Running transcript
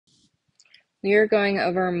We are going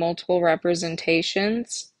over multiple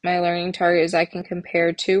representations. My learning target is I can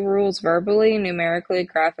compare two rules verbally, numerically,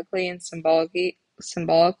 graphically, and symbolically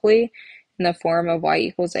in the form of y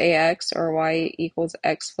equals ax or y equals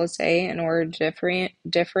x plus a in order to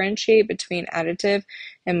differentiate between additive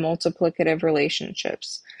and multiplicative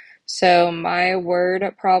relationships. So my word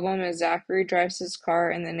problem is Zachary drives his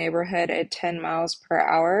car in the neighborhood at 10 miles per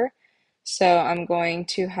hour. So I'm going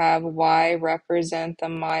to have y represent the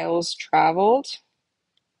miles traveled.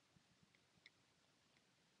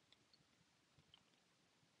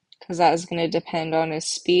 Because that is going to depend on his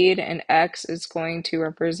speed, and x is going to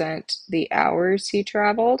represent the hours he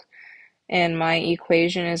traveled. And my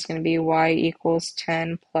equation is going to be y equals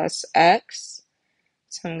 10 plus x.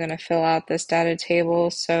 So I'm going to fill out this data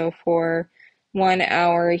table. So for 1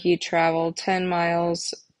 hour, he traveled 10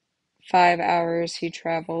 miles. 5 hours, he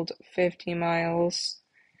traveled 50 miles.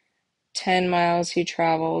 10 miles, he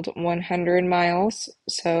traveled 100 miles.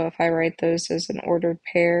 So if I write those as an ordered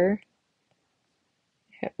pair,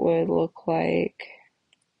 it would look like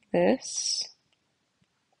this.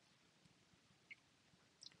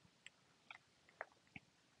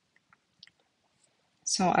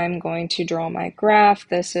 So I'm going to draw my graph.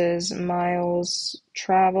 This is miles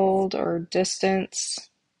traveled or distance.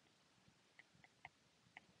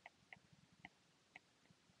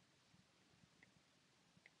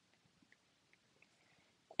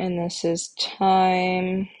 And this is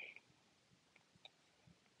time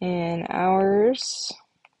in hours.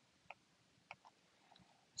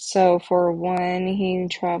 So for 1, he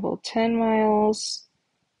traveled 10 miles.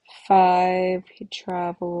 5, he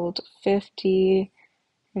traveled 50.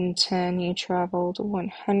 And 10, he traveled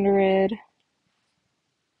 100.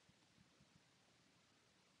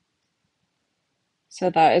 So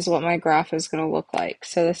that is what my graph is going to look like.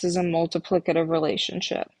 So this is a multiplicative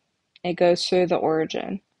relationship. It goes through the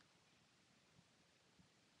origin.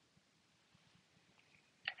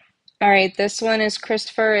 All right, this one is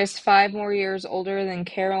Christopher is 5 more years older than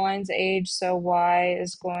Caroline's age, so Y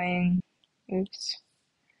is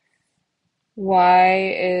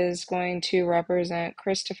going to represent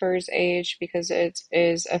Christopher's age because it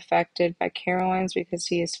is affected by Caroline's because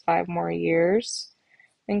he is 5 more years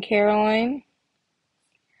than Caroline.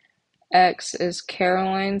 X is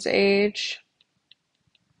Caroline's age.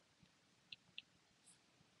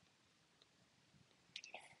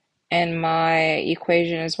 And my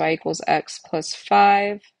equation is y equals x plus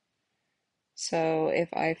 5. So if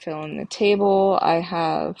I fill in the table, I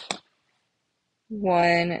have 1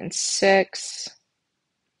 and 6.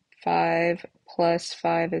 5 plus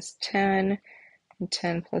 5 is 10. And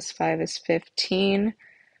 10 plus 5 is 15.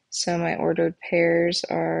 So my ordered pairs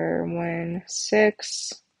are 1,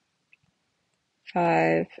 6,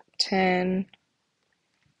 5, 10,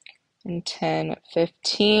 and 10,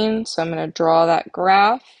 15. So I'm going to draw that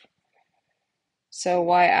graph. So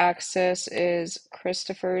y-axis is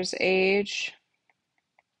Christopher's age.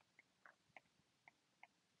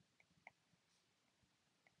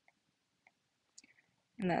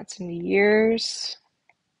 And that's in years.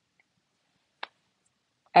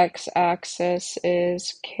 X-axis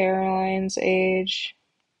is Caroline's age.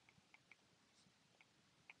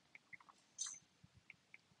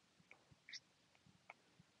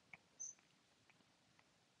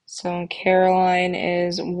 So when Caroline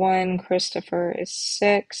is 1, Christopher is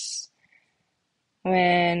 6.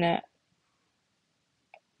 When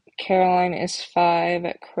Caroline is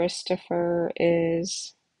 5, Christopher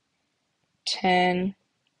is 10.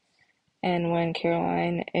 And when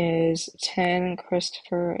Caroline is 10,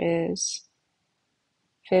 Christopher is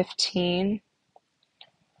 15.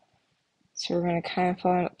 So we're going to kind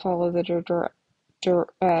of follow the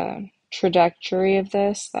trajectory of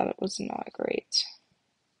this. That was not great.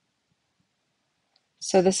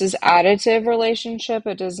 So this is additive relationship.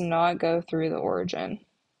 It does not go through the origin.